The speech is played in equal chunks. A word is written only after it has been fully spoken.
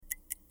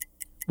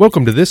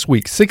Welcome to this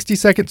week's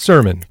 60-second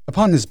sermon.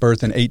 Upon his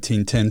birth in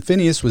 1810,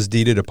 Phineas was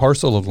deeded a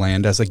parcel of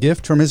land as a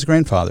gift from his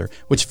grandfather,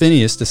 which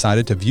Phineas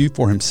decided to view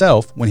for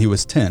himself when he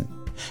was 10.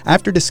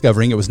 After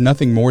discovering it was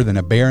nothing more than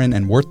a barren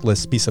and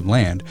worthless piece of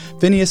land,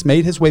 Phineas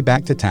made his way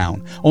back to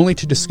town, only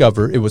to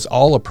discover it was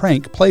all a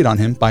prank played on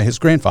him by his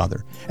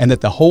grandfather, and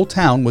that the whole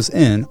town was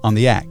in on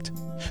the act.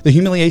 The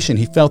humiliation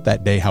he felt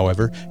that day,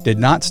 however, did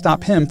not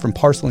stop him from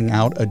parceling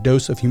out a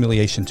dose of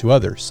humiliation to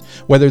others,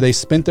 whether they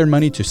spent their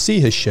money to see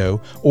his show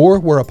or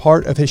were a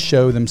part of his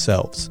show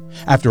themselves.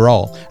 After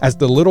all, as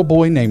the little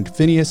boy named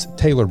Phineas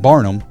Taylor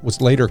Barnum was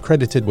later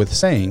credited with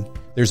saying,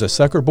 "There's a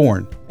sucker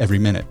born every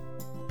minute."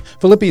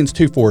 Philippians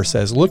 2:4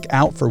 says, "Look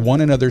out for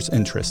one another's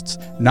interests,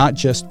 not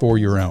just for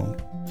your own."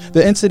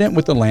 The incident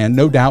with the land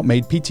no doubt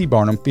made P.T.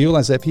 Barnum feel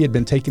as if he had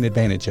been taken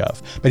advantage of,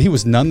 but he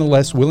was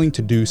nonetheless willing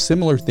to do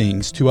similar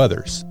things to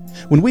others.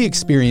 When we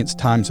experience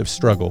times of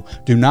struggle,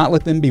 do not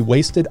let them be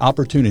wasted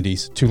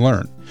opportunities to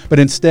learn, but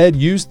instead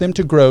use them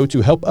to grow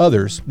to help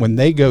others when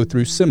they go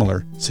through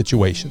similar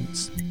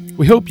situations.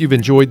 We hope you've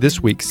enjoyed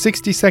this week's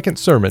 60-second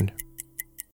sermon